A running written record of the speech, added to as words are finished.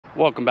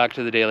Welcome back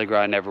to the Daily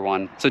Grind,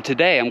 everyone. So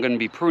today I'm going to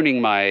be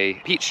pruning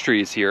my peach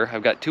trees here.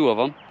 I've got 2 of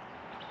them.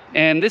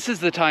 And this is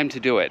the time to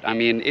do it. I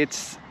mean,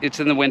 it's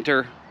in the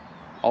winter.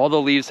 All the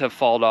leaves have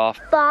fallen off.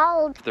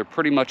 They're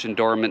pretty much in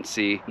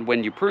dormancy.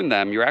 When you prune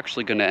them, you're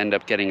actually going to end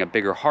up getting a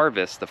bigger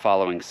harvest the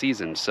following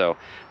season. So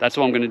that's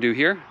what I'm going to do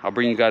here. I'll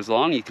bring you guys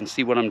along. You can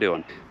see what I'm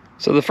doing.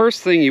 So the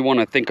first thing you want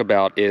to think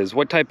about is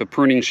what type of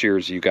pruning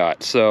shears you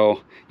got.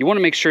 So you want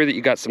to make sure that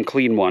you got some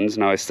clean ones.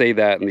 Now I say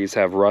that and these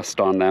have rust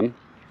on them.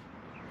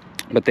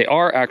 But they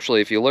are actually,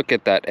 if you look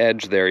at that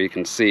edge there, you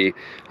can see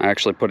I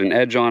actually put an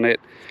edge on it.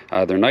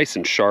 They're nice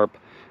and sharp.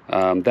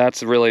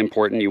 That's really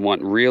important. You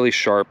want really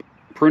sharp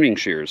pruning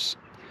shears.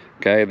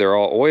 Okay, they're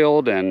all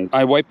oiled and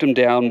I wiped them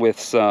down with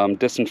some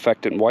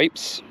disinfectant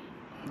wipes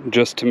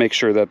just to make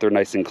sure that they're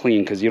nice and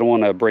clean, because you don't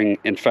want to bring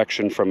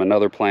infection from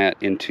another plant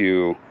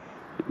into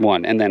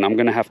one. And then I'm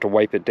going to have to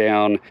wipe it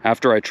down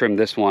after I trim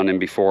this one and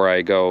before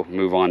I go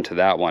move on to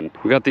that one.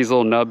 We got these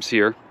little nubs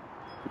here.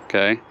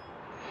 Okay.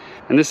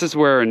 And this is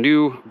where a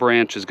new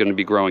branch is going to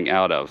be growing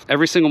out of.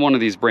 Every single one of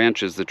these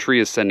branches, the tree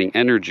is sending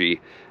energy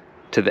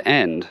to the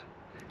end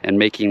and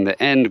making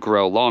the end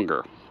grow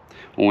longer.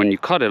 When you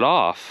cut it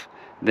off,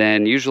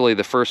 then usually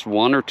the first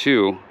 1 or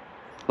 2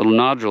 little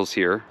nodules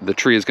here, the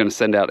tree is going to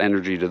send out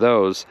energy to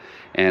those,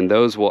 and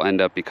those will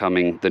end up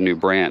becoming the new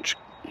branch,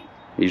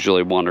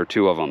 usually 1 or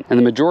 2 of them. And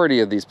the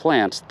majority of these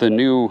plants, the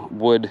new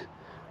wood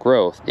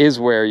growth, is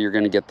where you're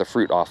going to get the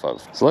fruit off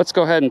of. So let's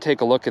go ahead and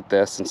take a look at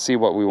this and see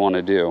what we want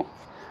to do.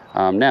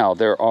 Now,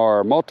 there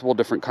are multiple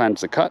different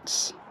kinds of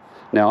cuts.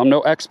 Now, I'm no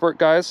expert,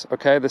 guys,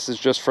 okay? This is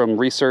just from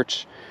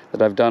research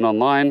that I've done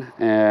online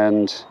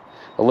and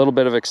a little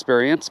bit of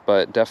experience,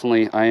 but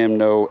definitely I am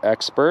no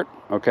expert,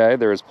 okay?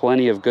 There's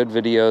plenty of good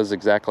videos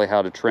exactly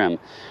how to trim.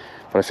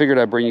 But I figured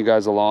I'd bring you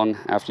guys along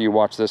after you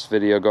watch this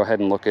video. Go ahead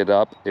and look it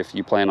up if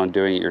you plan on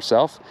doing it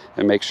yourself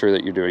and make sure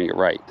that you're doing it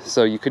right.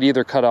 So you could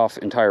either cut off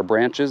entire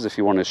branches if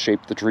you want to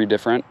shape the tree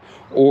different,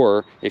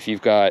 or if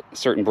you've got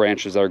certain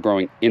branches that are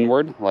growing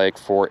inward, like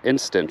for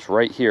instance,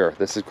 right here,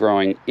 this is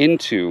growing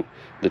into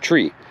the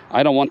tree.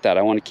 I don't want that.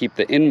 I want to keep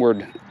the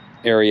inward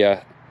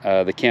area,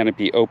 the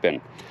canopy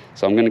open.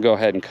 So I'm going to go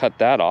ahead and cut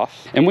that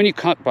off. And when you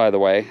cut, by the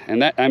way,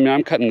 and that, I mean,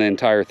 I'm cutting the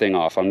entire thing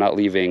off. I'm not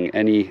leaving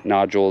any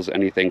nodules,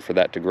 anything for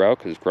that to grow,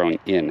 because it's growing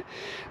in.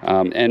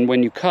 And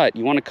when you cut,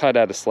 you want to cut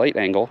at a slight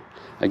angle,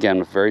 again,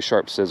 with very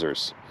sharp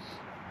scissors.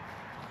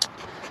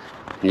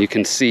 And you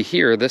can see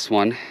here, this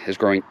one is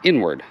growing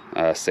inward.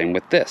 Same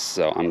with this.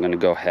 So I'm going to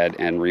go ahead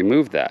and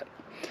remove that.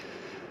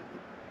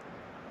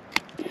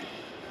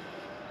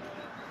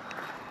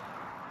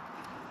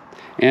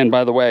 And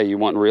by the way, you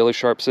want really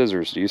sharp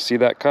scissors. Do you see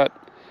that cut?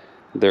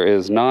 There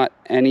is not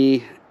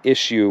any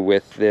issue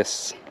with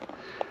this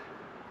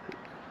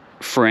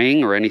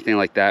fraying or anything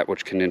like that,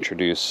 which can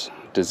introduce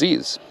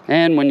disease.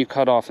 And when you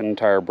cut off an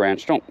entire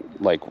branch,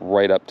 don't like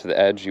right up to the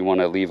edge. You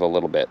want to leave a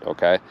little bit,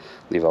 okay?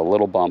 Leave a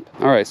little bump.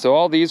 All right, so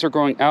all these are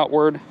growing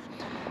outward.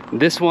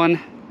 This one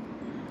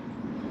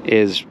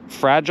is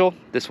fragile.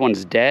 This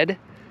one's dead.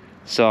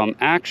 So I'm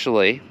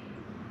actually,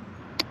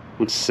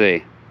 let's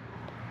see.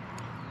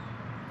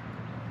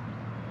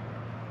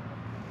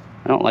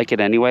 I don't like it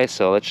anyway,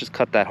 so let's just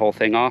cut that whole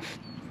thing off.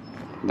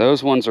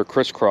 Those ones are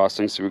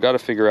crisscrossing, so we've got to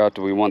figure out,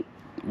 do we want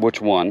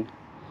which one?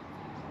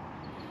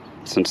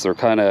 Since they're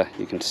kind of,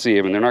 you can see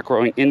them, and they're not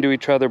growing into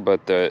each other,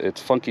 but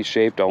it's funky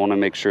shaped. I want to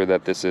make sure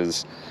that this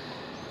is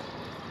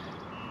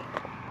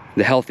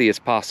the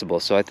healthiest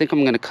possible. So I think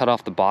I'm going to cut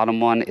off the bottom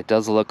one. It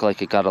does look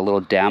like it got a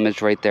little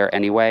damage right there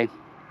anyway.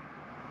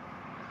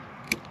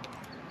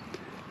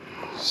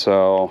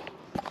 So,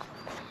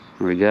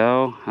 here we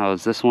go.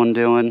 How's this one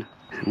doing?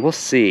 We'll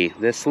see.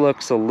 This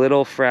looks a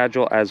little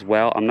fragile as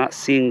well. I'm not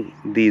seeing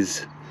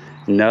these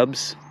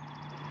nubs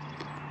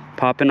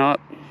popping up.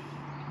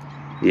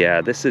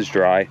 Yeah, this is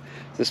dry.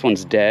 This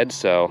one's dead,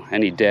 so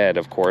any dead,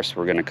 of course,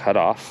 we're going to cut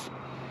off.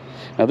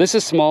 Now, this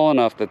is small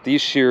enough that these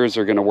shears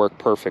are going to work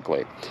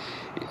perfectly.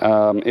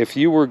 If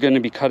you were going to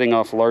be cutting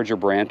off larger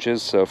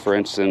branches, so for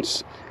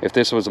instance, if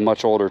this was a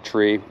much older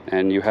tree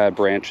and you had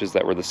branches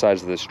that were the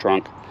size of this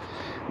trunk,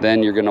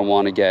 then you're going to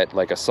want to get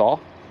like a saw.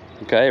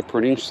 Okay, a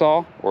pruning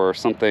saw or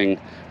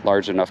something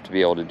large enough to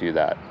be able to do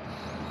that.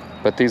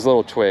 But these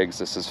little twigs,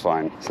 this is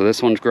fine. So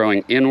this one's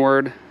growing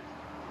inward.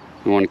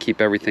 We want to keep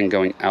everything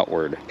going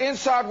outward.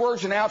 Inside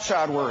words and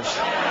outside words.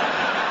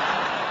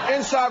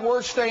 Inside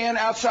words stay in,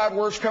 outside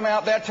words come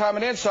out. That time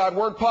an inside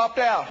word popped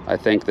out. I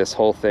think this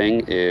whole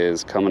thing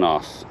is coming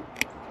off.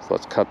 So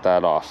let's cut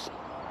that off.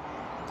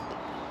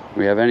 Do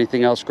we have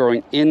anything else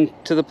growing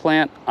into the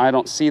plant? I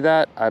don't see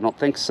that. I don't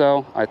think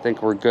so. I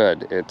think we're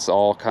good. It's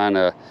all kind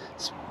of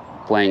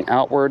playing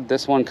outward,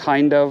 this one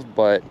kind of,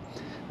 but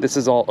this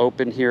is all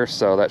open here,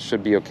 so that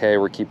should be okay.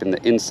 We're keeping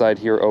the inside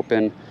here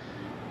open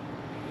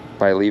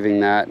by leaving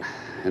that,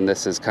 and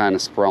this is kind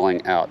of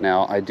sprawling out.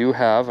 Now, I do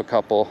have a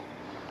couple,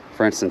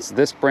 for instance,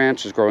 this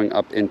branch is growing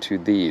up into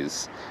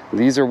these.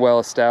 These are well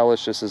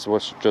established. This is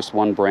just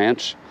one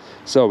branch,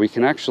 so we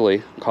can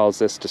actually cause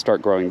this to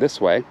start growing this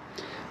way.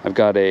 I've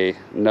got a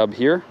nub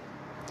here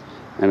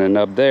and a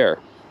nub there.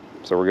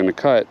 So we're going to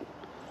cut,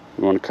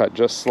 we want to cut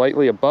just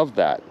slightly above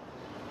that.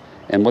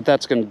 And what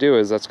that's going to do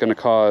is that's going to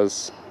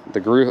cause the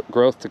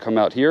growth to come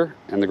out here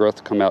and the growth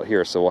to come out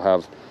here. So we'll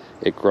have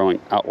it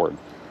growing outward.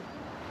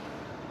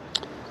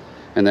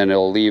 And then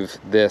it'll leave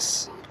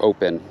this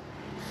open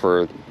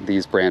for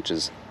these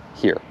branches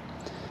here.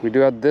 We do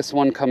have this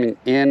one coming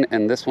in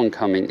and this one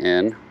coming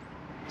in.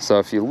 So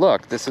if you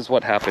look, this is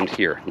what happened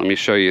here. Let me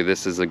show you.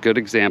 This is a good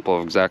example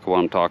of exactly what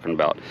I'm talking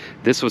about.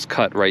 This was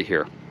cut right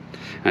here.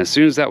 And as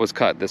soon as that was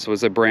cut, this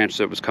was a branch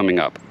that was coming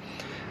up.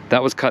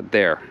 That was cut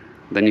there.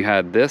 Then you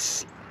had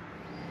this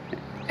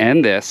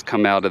and this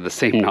come out of the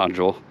same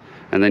nodule.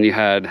 And then you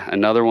had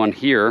another one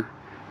here,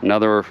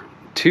 another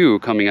two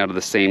coming out of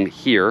the same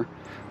here,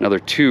 another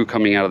two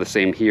coming out of the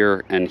same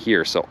here and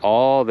here. So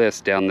all this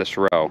down this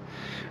row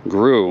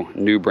grew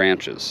new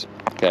branches,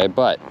 okay?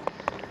 But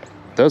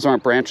those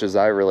aren't branches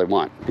I really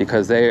want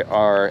because they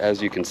are,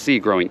 as you can see,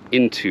 growing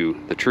into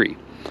the tree.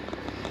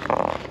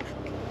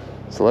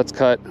 So let's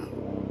cut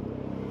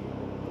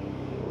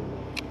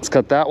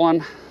that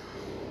one.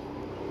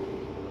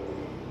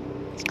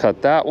 Let's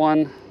cut that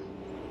one,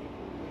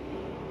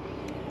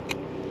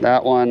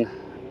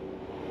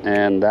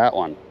 and that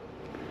one.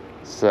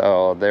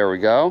 So there we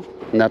go.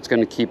 And that's going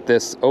to keep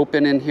this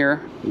open in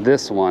here.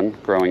 This one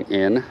growing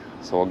in.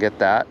 So we'll get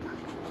that.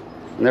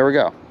 And there we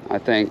go. I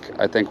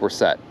think we're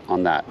set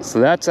on that. So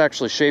that's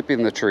actually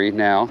shaping the tree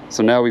now.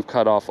 So now we've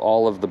cut off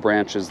all of the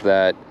branches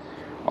that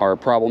are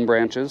problem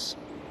branches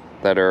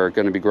that are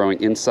going to be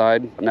growing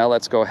inside. Now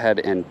let's go ahead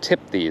and tip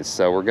these.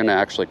 So we're going to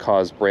actually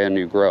cause brand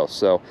new growth.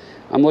 So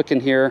I'm looking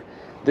here.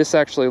 This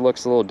actually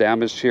looks a little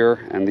damaged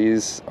here, and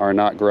these are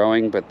not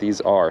growing, but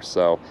these are.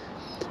 So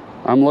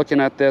I'm looking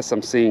at this,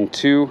 I'm seeing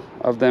two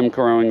of them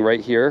growing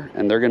right here,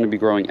 and they're going to be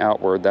growing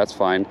outward. That's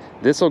fine.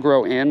 This will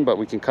grow in, but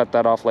we can cut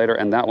that off later,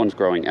 and that one's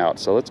growing out.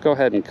 So let's go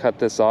ahead and cut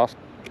this off,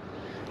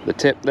 the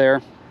tip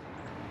there.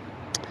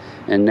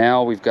 And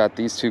now we've got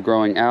these two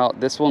growing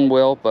out. This one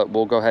will, but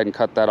we'll go ahead and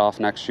cut that off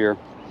next year.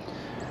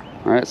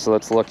 All right, so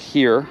let's look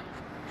here.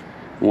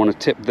 We want to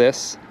tip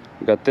this.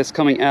 We've got this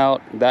coming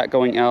out, that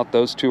going out.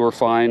 Those two are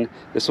fine.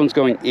 This one's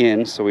going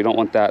in, so we don't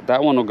want that.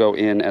 That one will go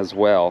in as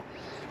well.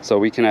 So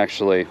we can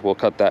actually, we'll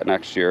cut that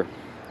next year.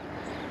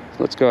 So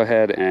let's go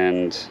ahead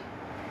and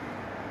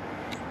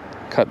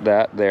cut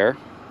that there.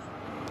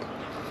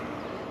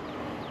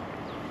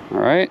 All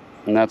right,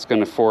 and that's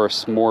going to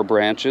force more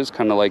branches,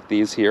 kind of like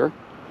these here.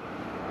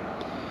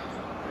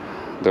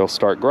 They'll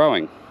start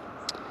growing.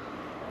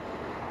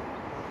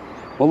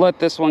 We'll let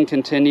this one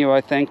continue,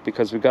 I think,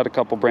 because we've got a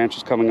couple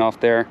branches coming off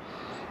there.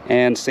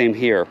 And same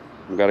here.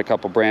 We've got a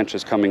couple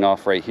branches coming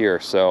off right here.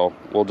 So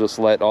we'll just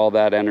let all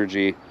that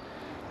energy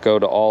go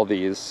to all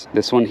these.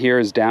 This one here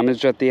is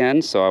damaged at the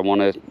end, so I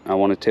want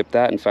to tip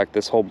that. In fact,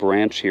 this whole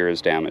branch here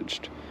is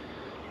damaged.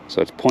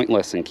 So it's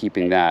pointless in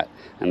keeping that.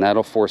 And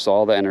that'll force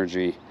all the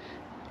energy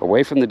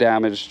away from the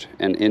damaged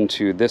and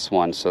into this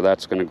one. So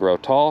that's going to grow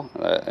tall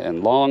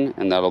and long,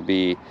 and that'll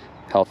be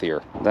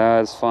healthier.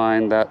 That is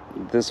fine.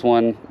 This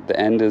one, the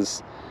end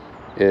is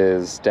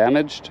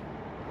damaged.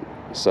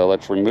 So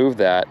let's remove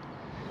that.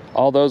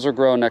 All those will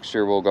grow next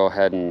year. We'll go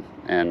ahead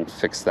and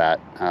fix that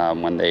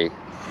when they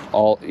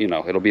all, you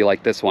know, it'll be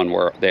like this one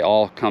where they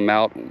all come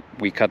out.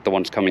 We cut the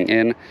ones coming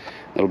in.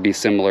 It'll be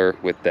similar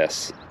with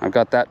this. I've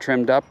got that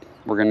trimmed up.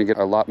 We're going to get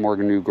a lot more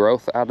new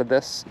growth out of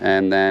this.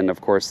 And then, of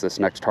course, this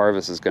next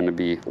harvest is going to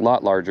be a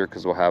lot larger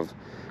because we'll have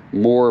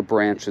more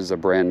branches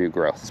of brand new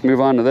growth. Let's move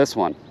on to this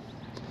one.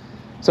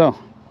 So,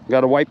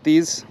 got to wipe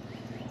these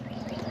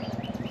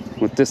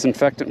with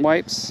disinfectant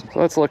wipes. So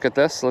let's look at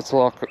this. Let's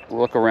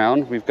look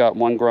around. We've got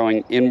one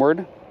growing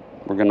inward.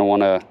 We're going to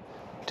want to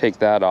take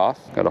that off.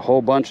 Got a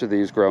whole bunch of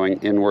these growing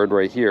inward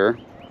right here.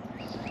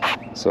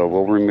 So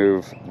we'll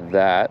remove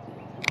that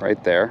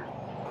right there.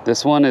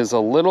 This one is a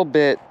little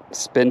bit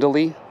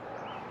spindly.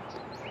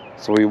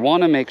 So we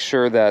want to make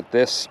sure that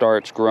this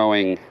starts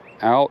growing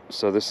out.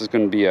 So this is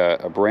going to be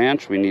a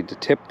branch. We need to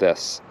tip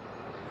this.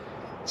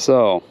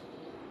 So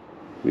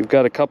we've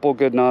got a couple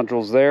good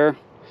nodules there.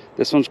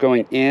 This one's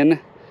going in.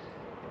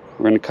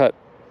 We're going to cut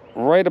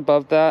right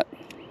above that.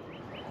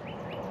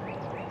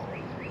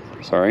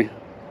 Sorry.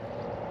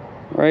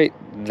 Right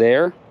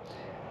there.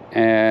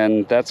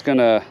 And that's going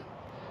to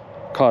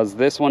cause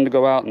this one to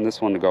go out and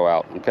this one to go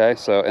out. Okay,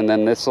 so, and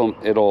then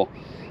it'll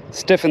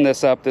stiffen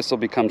this up. This will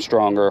become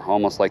stronger,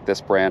 almost like this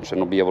branch, and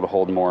it'll be able to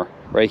hold more.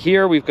 Right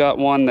here, we've got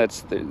one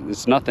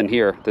there's nothing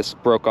here. This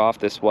broke off.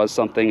 This was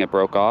something, it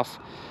broke off.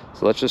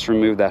 So let's just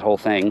remove that whole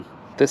thing.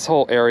 This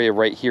whole area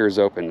right here is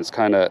open. It's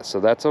kind of,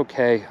 so that's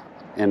okay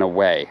in a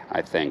way,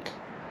 I think.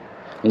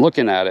 I'm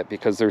looking at it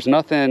because there's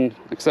nothing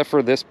except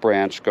for this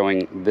branch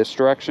going this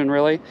direction,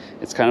 really.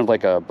 It's kind of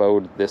like a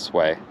bowed this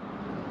way.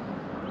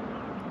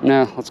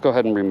 Nah, let's go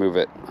ahead and remove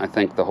it. I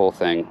think the whole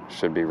thing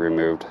should be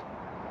removed.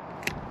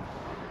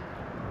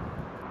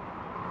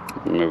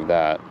 Remove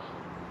that.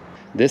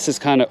 This is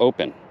kind of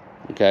open,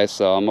 okay?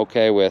 So I'm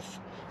okay with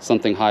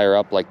something higher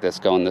up like this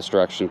going this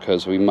direction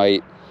because we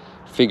might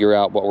figure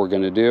out what we're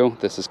going to do.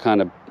 This is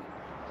kind of,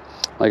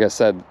 like I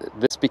said,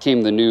 this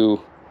became the new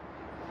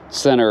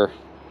center,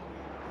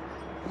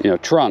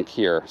 trunk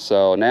here.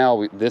 So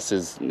now this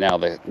is now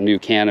the new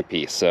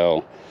canopy.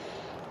 So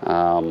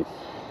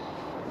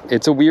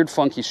it's a weird,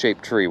 funky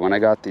shaped tree. When I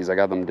got these, I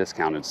got them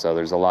discounted. So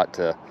there's a lot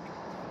to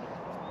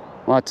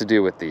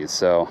do with these.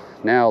 So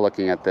now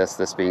looking at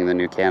this being the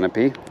new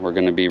canopy, we're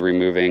going to be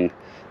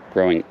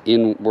growing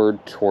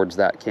inward towards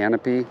that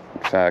canopy.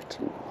 In fact,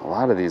 a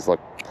lot of these look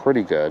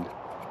pretty good.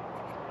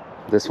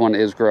 This one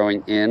is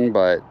growing in,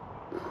 but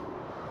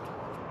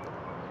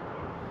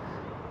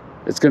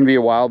it's going to be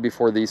a while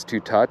before these two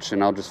touch,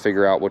 and I'll just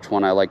figure out which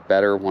one I like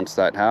better once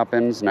that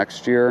happens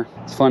next year.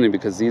 It's funny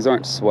because these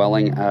aren't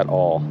swelling at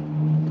all.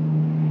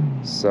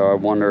 So I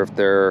wonder if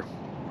they're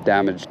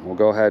damaged. We'll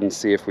go ahead and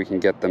see if we can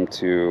get them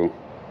to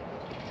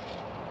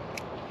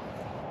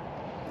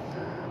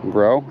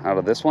grow out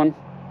of this one.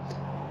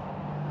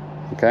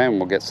 Okay, and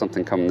we'll get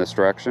something coming this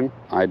direction.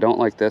 I don't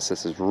like this.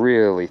 This is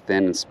really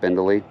thin and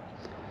spindly.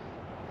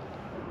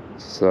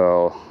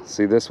 So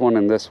see this one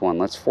and this one.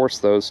 Let's force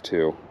those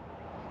two.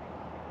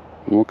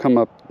 And we'll come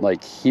up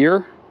like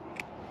here.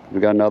 We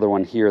got another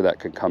one here that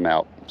could come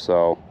out.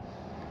 So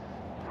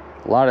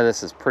a lot of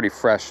this is pretty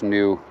fresh,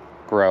 new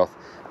growth.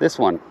 This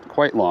one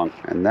quite long,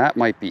 and that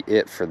might be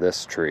it for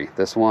this tree.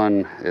 This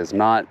one is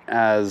not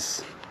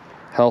as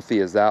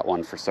healthy as that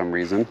one for some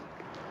reason.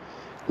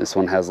 This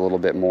one has a little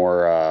bit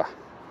more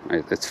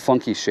it's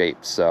funky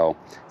shaped, so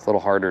it's a little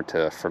harder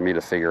for me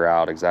to figure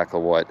out exactly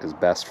what is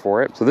best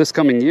for it. So this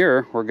coming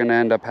year, we're going to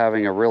end up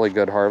having a really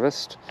good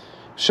harvest.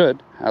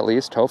 Should, at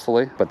least,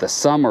 hopefully. But the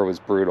summer was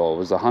brutal. It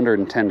was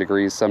 110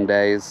 degrees some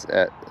days,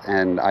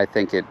 and I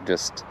think it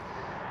just,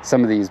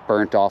 some of these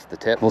burnt off the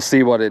tip. We'll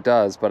see what it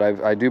does, but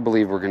I do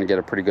believe we're going to get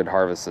a pretty good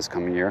harvest this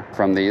coming year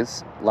from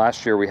these.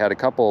 Last year we had a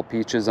couple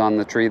peaches on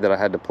the tree that I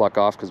had to pluck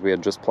off because we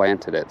had just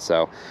planted it.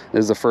 So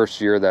this is the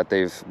first year that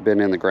they've been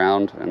in the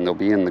ground, and they'll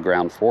be in the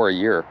ground for a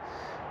year.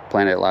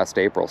 Planted it last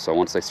April, so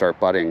once they start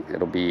budding,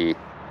 it'll be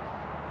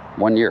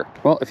 1 year.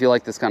 Well, if you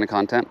like this kind of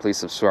content, please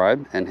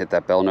subscribe and hit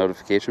that bell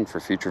notification for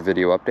future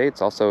video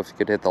updates. Also, if you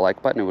could hit the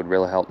like button, it would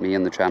really help me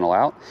and the channel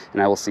out.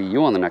 And I will see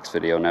you on the next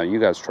video. Now you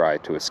guys try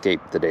to escape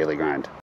the daily grind.